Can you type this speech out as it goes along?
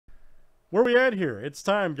Where we at here? It's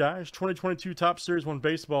time, guys. 2022 Top Series 1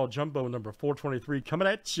 Baseball Jumbo number 423 coming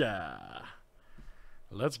at ya.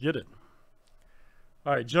 Let's get it.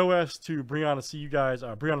 All right, Joe S. to Brianna C. You guys,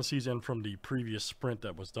 Brianna C's in from the previous sprint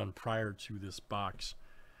that was done prior to this box.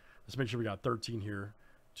 Let's make sure we got 13 here.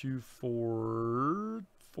 2, 4,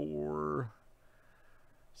 4,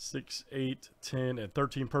 6, 8, 10, and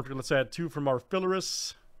 13. Perfect. Let's add 2 from our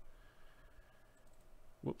fillerists.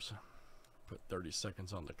 Whoops. Put 30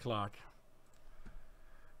 seconds on the clock.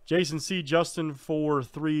 Jason C, Justin for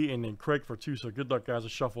 3, and then Craig for 2. So good luck, guys.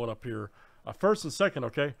 Let's shuffle it up here. First and second,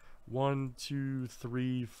 okay? 1, 2,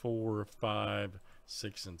 3, 4, 5,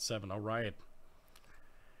 6, and 7. All right.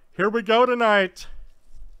 Here we go tonight.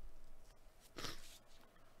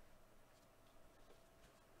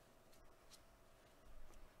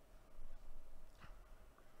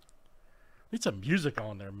 Need some music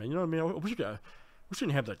on there, man. You know what I mean? We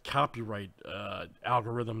shouldn't have that copyright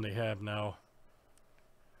algorithm they have now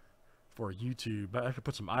for YouTube. I could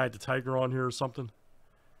put some Eye of the Tiger on here or something.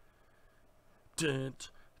 Let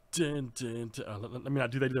me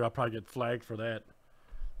not do that either. I'll probably get flagged for that.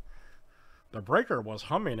 The breaker was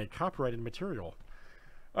humming a copyrighted material.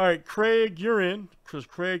 All right, Craig, you're in. Because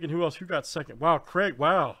Craig and who else? Who got second? Wow, Craig,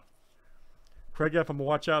 wow. Craig F, I'm going to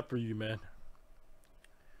watch out for you, man.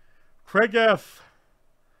 Craig F,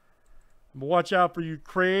 I'm going to watch out for you,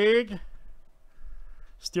 Craig.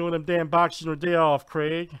 Stealing them damn boxes on your day off,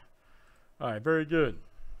 Craig. All right, very good.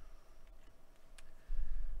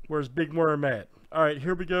 Where's Big Worm at? All right,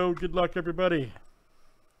 here we go. Good luck, everybody.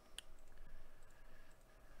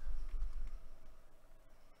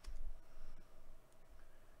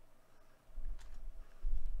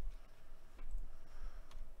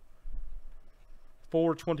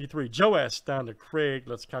 $4.23. Joe S down to Craig.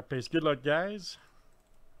 Let's copy paste. Good luck, guys.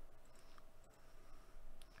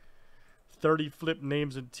 30 flip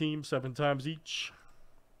names and teams, 7 times each.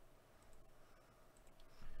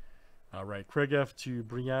 All right, Craig F to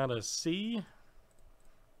Brianna C.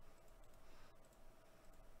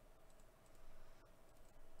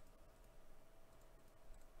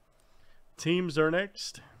 Teams are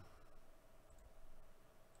next.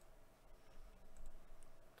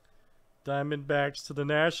 Diamondbacks to the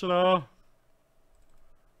National.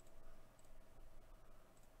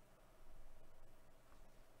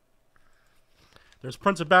 There's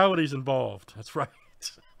principalities involved. That's right.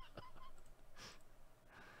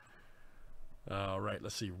 All right,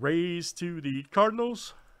 let's see. Rays to the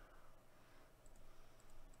Cardinals.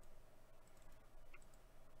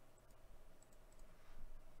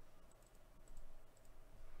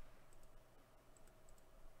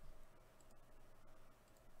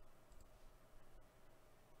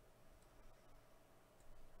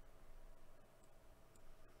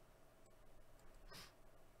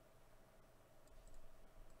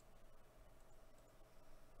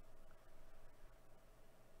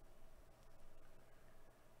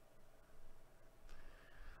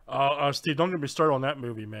 Steve, don't get me started on that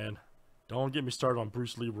movie, man. Don't get me started on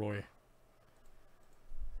Bruce Leroy.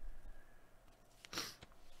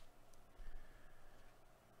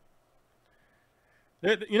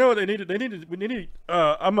 You know what they needed? We needed.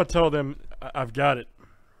 I'm gonna tell them I've got it.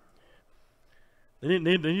 They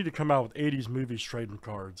need to come out with 80s movies trading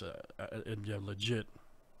cards, and yeah, legit.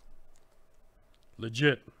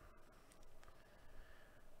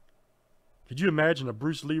 Could you imagine a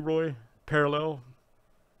Bruce Leroy parallel?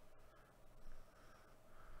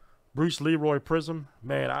 Bruce Leroy Prism,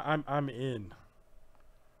 man, I'm in.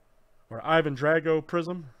 Or Ivan Drago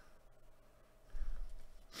Prism.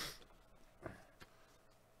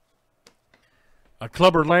 A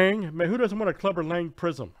Clubber Lang, man, who doesn't want a Clubber Lang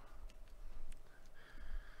Prism?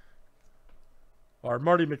 Or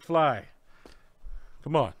Marty McFly.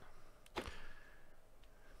 Come on.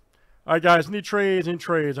 All right, guys, any trades?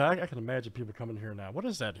 I can imagine people coming here now. What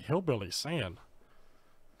is that hillbilly saying?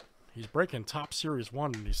 He's breaking Top Series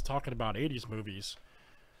 1 and he's talking about 80s movies.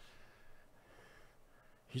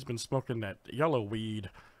 He's been smoking that yellow weed.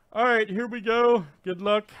 All right, here we go. Good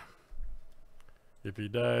luck. If he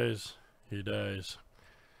dies, he dies.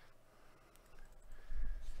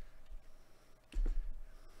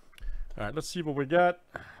 All right, let's see what we got.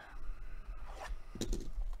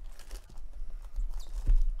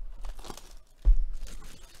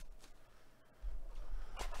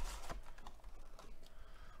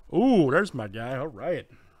 Ooh, there's my guy. All right.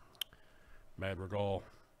 Madrigal.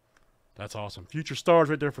 That's awesome. Future stars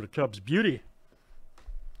right there for the Cubs. Beauty.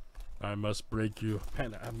 I must break you.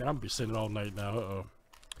 Man, I'm going to be sitting all night now. Uh-oh.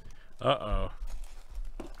 Uh-oh.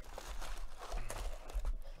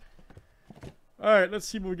 All right, let's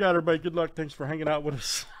see what we got, everybody. Good luck. Thanks for hanging out with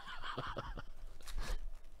us.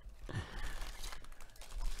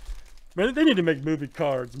 Man, they need to make movie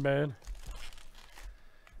cards, man.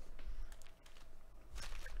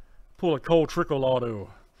 Pull a Cole Trickle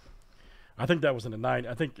auto. I think that was in the 90s.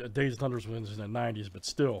 I think Days of Thunders was in the 90s, but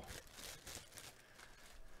still.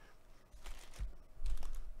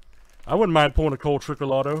 I wouldn't mind pulling a Cole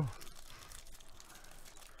Trickle auto.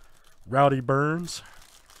 Rowdy Burns.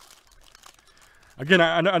 Again,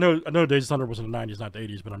 I know Days of Thunder was in the 90s, not the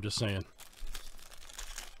 80s, but I'm just saying.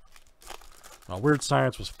 Weird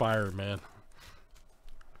Science was fire, man.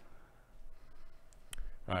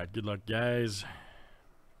 All right, good luck, guys.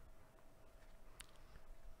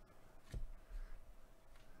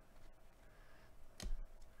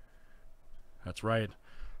 That's right.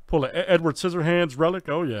 Pull an Edward Scissorhands relic.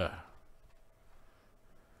 Oh, yeah.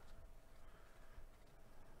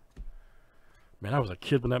 Man, I was a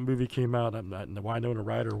kid when that movie came out. I'm not in the Winona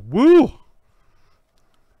Ryder. Woo!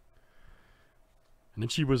 And then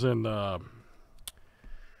she was in...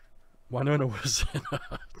 Winona was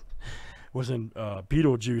in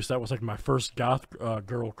Beetlejuice. That was like my first goth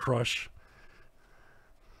girl crush.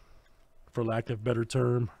 For lack of a better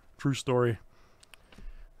term. True story.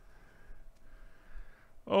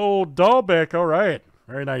 Oh, Dahlbeck. All right.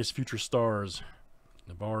 Very nice. Future stars.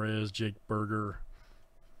 Navarez, Jake Berger.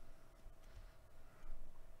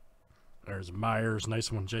 There's Myers.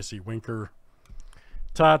 Nice one. Jesse Winker.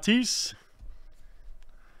 Tatis.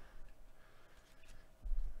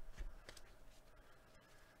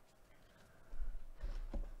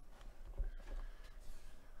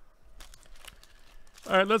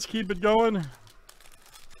 All right, let's keep it going.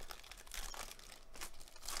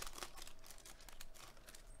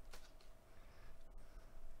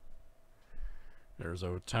 There's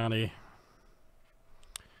Ohtani.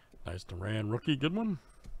 Nice Duran rookie. Good one.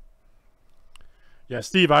 Yeah,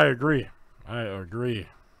 Steve, I agree. I agree.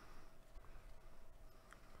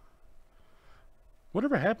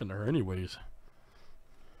 Whatever happened to her anyways?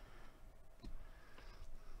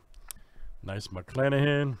 Nice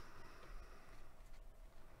McClanahan.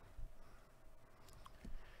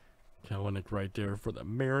 Kelenic right there for the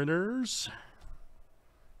Mariners.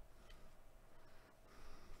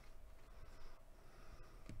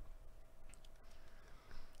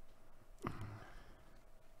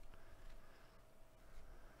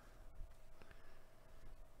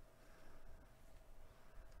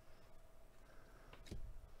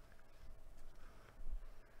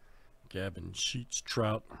 Gavin Sheets,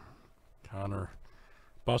 Trout, Connor,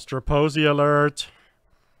 Buster Posey alert.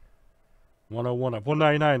 101 of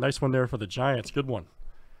 199. Nice one there for the Giants. Good one.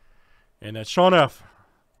 And that's Sean F.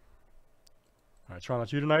 All right, Sean,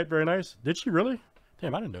 that's you tonight. Very nice. Did she really?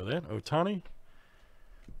 Damn, I didn't know that. Ohtani.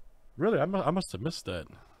 Really? I must have missed that.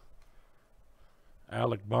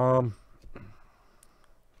 Alec Baum.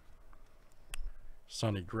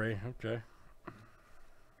 Sonny Gray. Okay.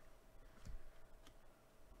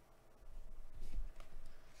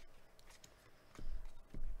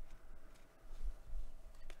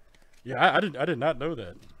 Yeah, I did not know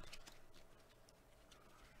that.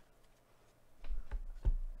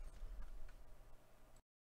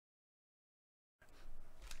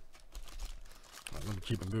 Right, let me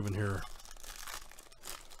keep it moving here.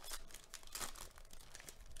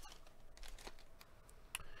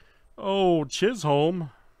 Oh, Chisholm.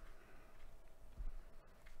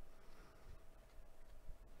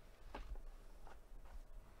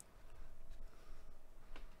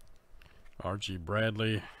 Archie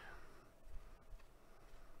Bradley.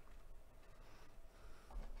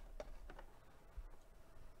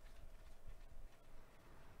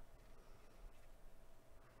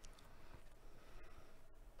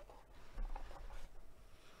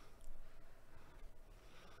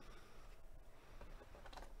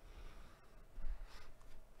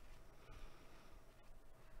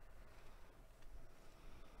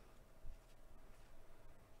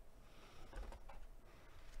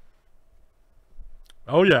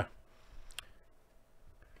 Oh, yeah.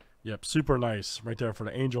 Yep, super nice. Right there for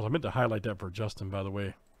the Angels. I meant to highlight that for Justin, by the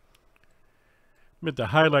way. Meant to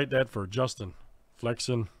highlight that for Justin.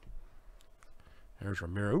 Flexen. There's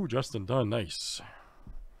Ramiro. Ooh, Justin Dunn. Nice.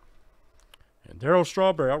 And Darryl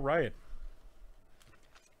Strawberry. All right.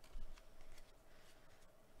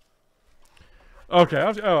 Okay.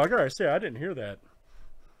 I gotta say, I didn't hear that.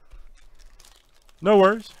 No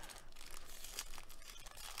worries.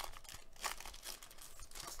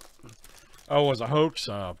 Oh, it was a hoax?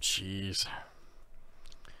 Oh, jeez.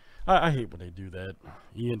 I hate when they do that.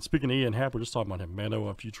 Ian, speaking of Ian Happ, we're just talking about him.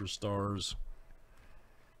 Manoa, Future Stars.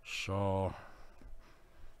 Shaw.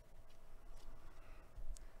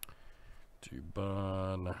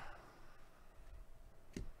 Dubon.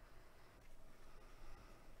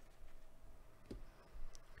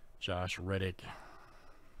 Josh Reddick.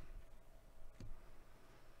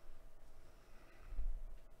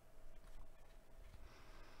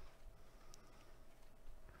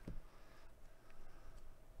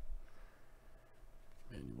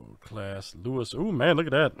 Manuel Class Lewis. Oh man, look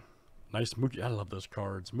at that. Nice Mookie. I love those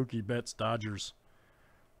cards. Mookie Betts, Dodgers.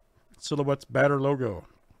 Silhouette's batter logo.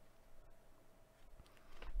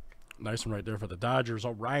 Nice one right there for the Dodgers.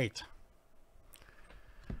 All right.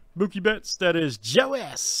 Mookie Betts, that is Joe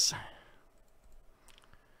S.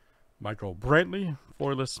 Michael Brantley,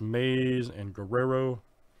 Foyless, Mays, and Guerrero.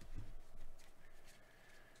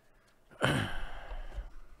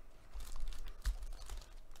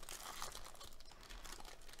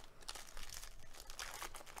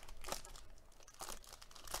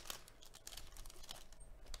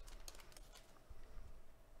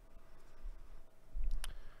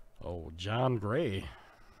 Oh, John Gray.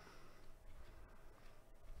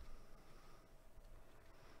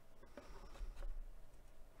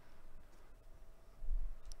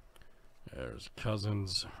 There's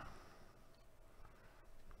Cousins.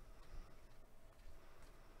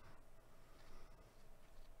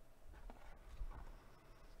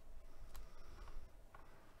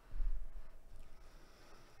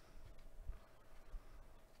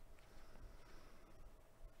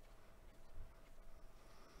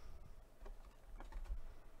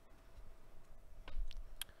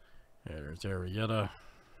 There's Arrieta.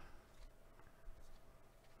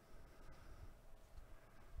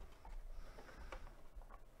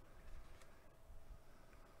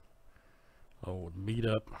 Old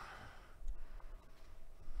meetup.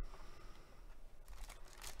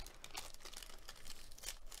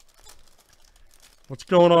 What's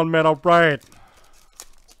going on, man? All right.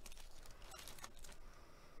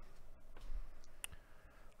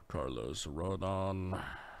 Carlos Rodon.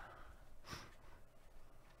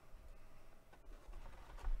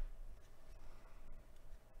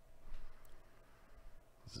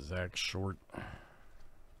 Zach Short.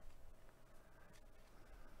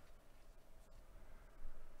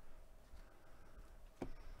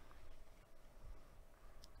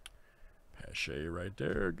 Pache right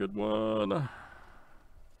there. Good one.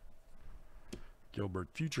 Gilbert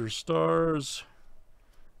Future Stars.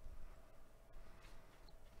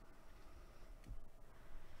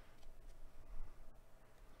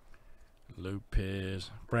 Lopez.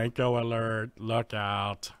 Branco alert. Look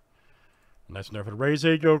out. Nice enough for the Rays.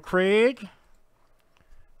 There you go, Craig. All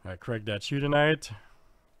right, Craig, that's you tonight.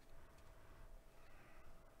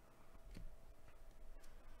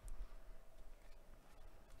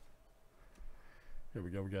 Here we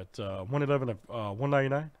go. We got 111 of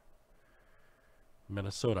 199.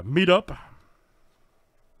 Minnesota meetup.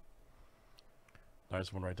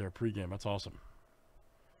 Nice one right there, pregame. That's awesome.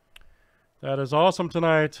 That is awesome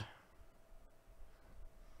tonight.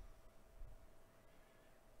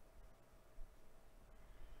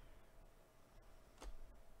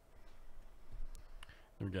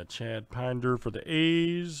 We got Chad Pinder for the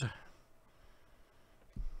A's.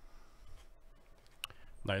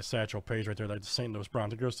 Nice Satchel Paige right there. That's the St. Louis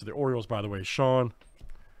Browns. It goes to the Orioles, by the way, Sean.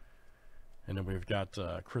 And then we've got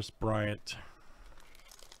Chris Bryant.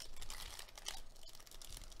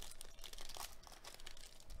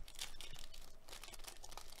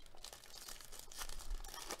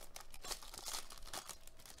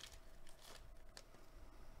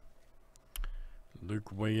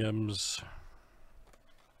 Luke Williams.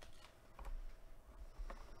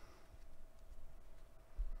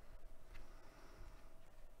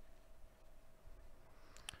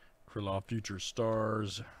 Krylov Future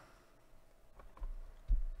Stars.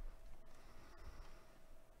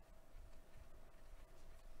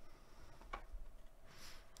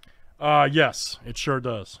 Yes, it sure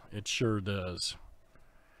does. It sure does.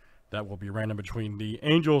 That will be random between the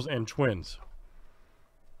Angels and Twins,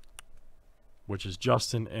 which is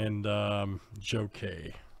Justin and Joe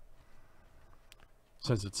K.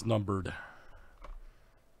 Since it's numbered.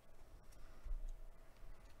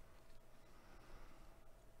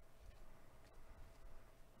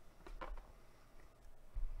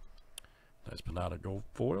 Nice Panada Gold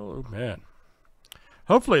Foil. Oh, man.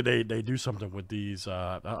 Hopefully they do something with these.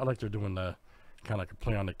 I like they're doing the kind of like a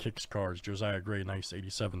play on the kicks cards. Josiah Gray, nice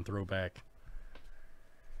 87 throwback.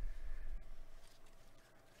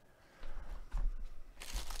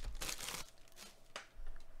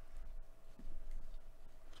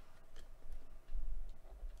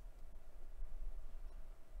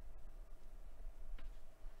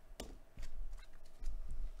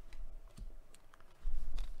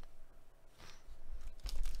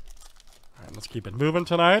 Let's keep it moving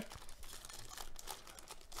tonight.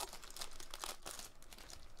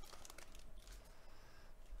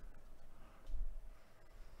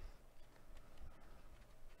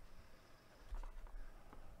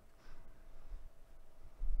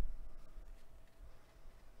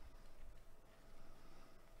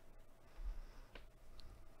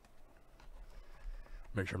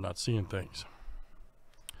 Make sure I'm not seeing things.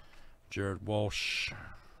 Jared Walsh.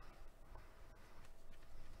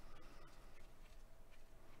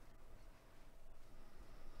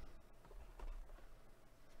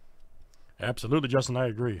 Absolutely, Justin, I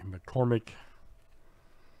agree. McCormick.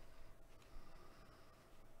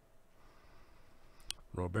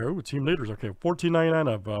 Robert, team leaders. Okay,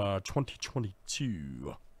 $14.99 of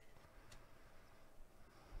 2022.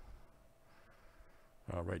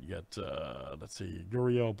 All right, you got, let's see,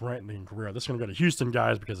 Gurriel, Brantley, and Guerrero. This is going to go to Houston,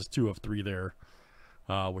 guys, because it's 2 of 3 there,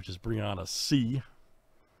 which is Brianna C.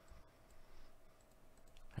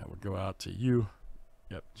 That would go out to you.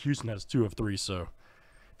 Yep, Houston has 2 of 3, so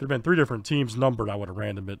if there had been 3 different teams numbered, I would have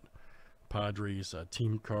random it. Padres,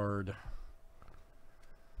 team card.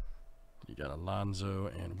 You got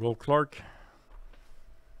Alonzo and Will Clark.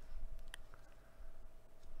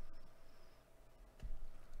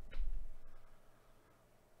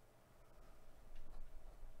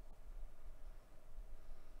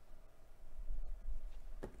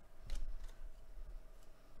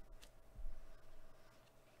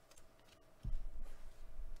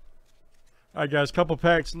 All right, guys, couple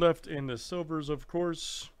packs left in the silvers, of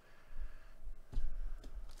course.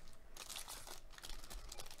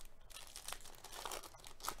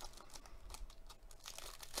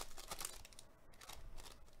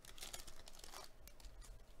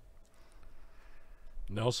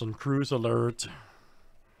 Nelson Cruz alert.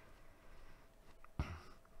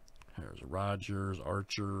 There's Rogers,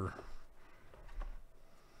 Archer.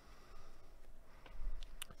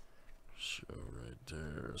 Show right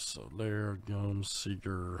there. Soler, Gomes,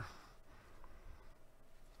 Seager.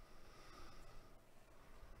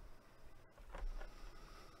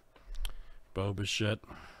 Bo Bichette.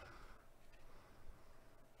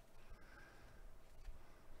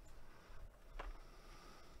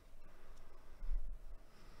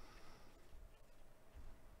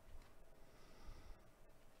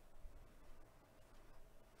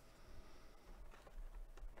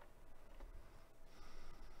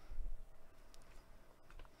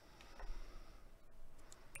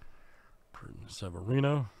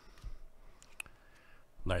 Severino.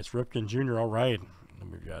 Nice Ripken Jr. All right. Then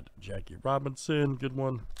we've got Jackie Robinson. Good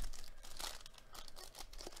one.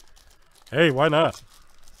 Hey, why not?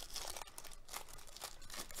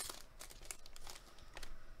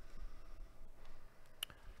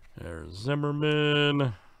 There's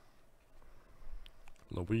Zimmerman.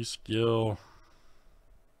 Luis Gill.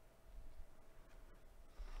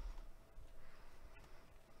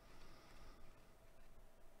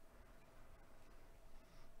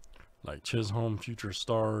 Like Chisholm, Future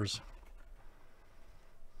Stars.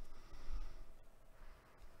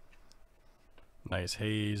 Nice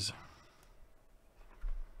Hayes.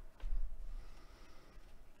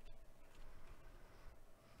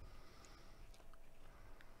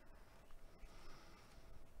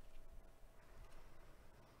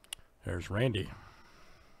 There's Randy.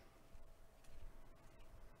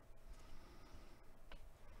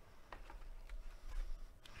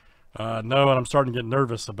 No, and I'm starting to get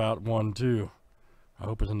nervous about one too. I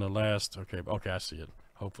hope it's in the last. Okay, I see it.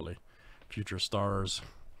 Hopefully, Future Stars.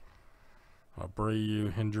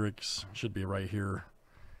 Abreu, Hendricks should be right here.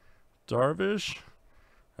 Darvish.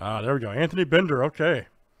 There we go. Anthony Bender. Okay.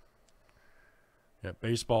 Yeah,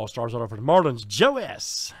 baseball stars out for the Marlins. Joe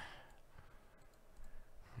S.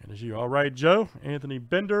 And is you all right, Joe? Anthony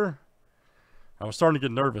Bender. I was starting to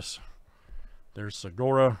get nervous. There's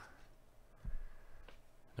Segura.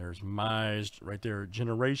 There's Mize right there,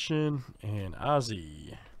 Generation, and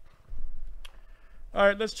Ozzy. All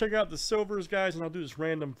right, let's check out the silvers, guys, and I'll do this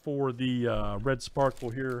random for the red sparkle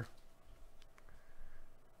here.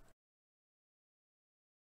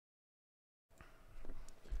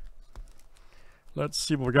 Let's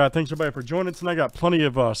see what we got. Thanks, everybody, for joining tonight. I got plenty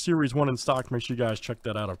of Series 1 in stock. Make sure you guys check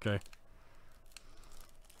that out, okay?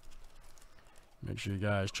 Make sure you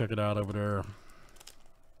guys check it out over there.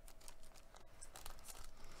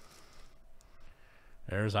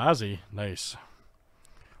 There's Ozzy. Nice.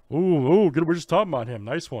 Ooh, good. We're just talking about him.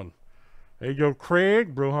 Nice one. There you go,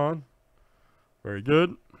 Craig Bruhan. Very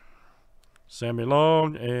good. Sammy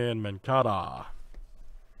Long and Mancada.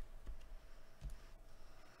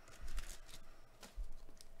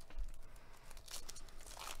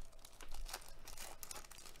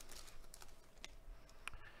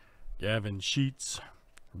 Gavin Sheets.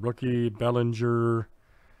 Rookie Bellinger.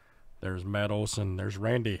 There's Matt Olson. There's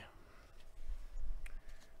Randy.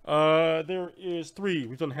 There is 3.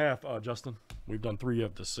 We've done half, Justin. We've done 3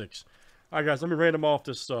 of the 6. All right, guys, let me random off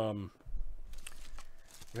this. We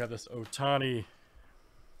have this Ohtani.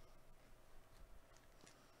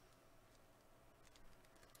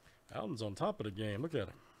 Alden's on top of the game. Look at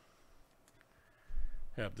him.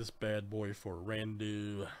 Have this bad boy for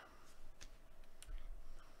Randu.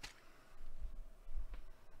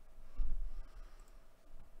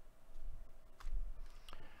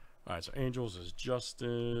 Alright, so Angels is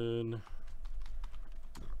Justin.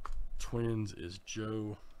 Twins is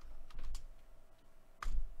Joe.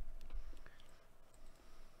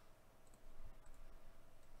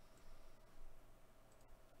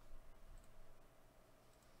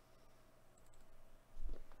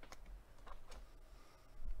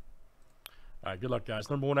 All right, good luck, guys.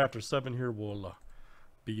 Number 1 after 7 here will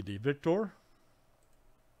be the victor.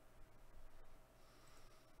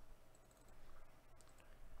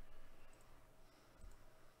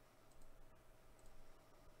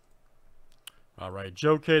 All right,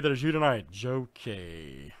 Joe K, that is you tonight. Joe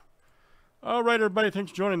K. All right, everybody,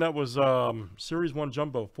 thanks for joining. That was Series 1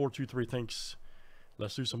 Jumbo 423. Thanks.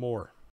 Let's do some more.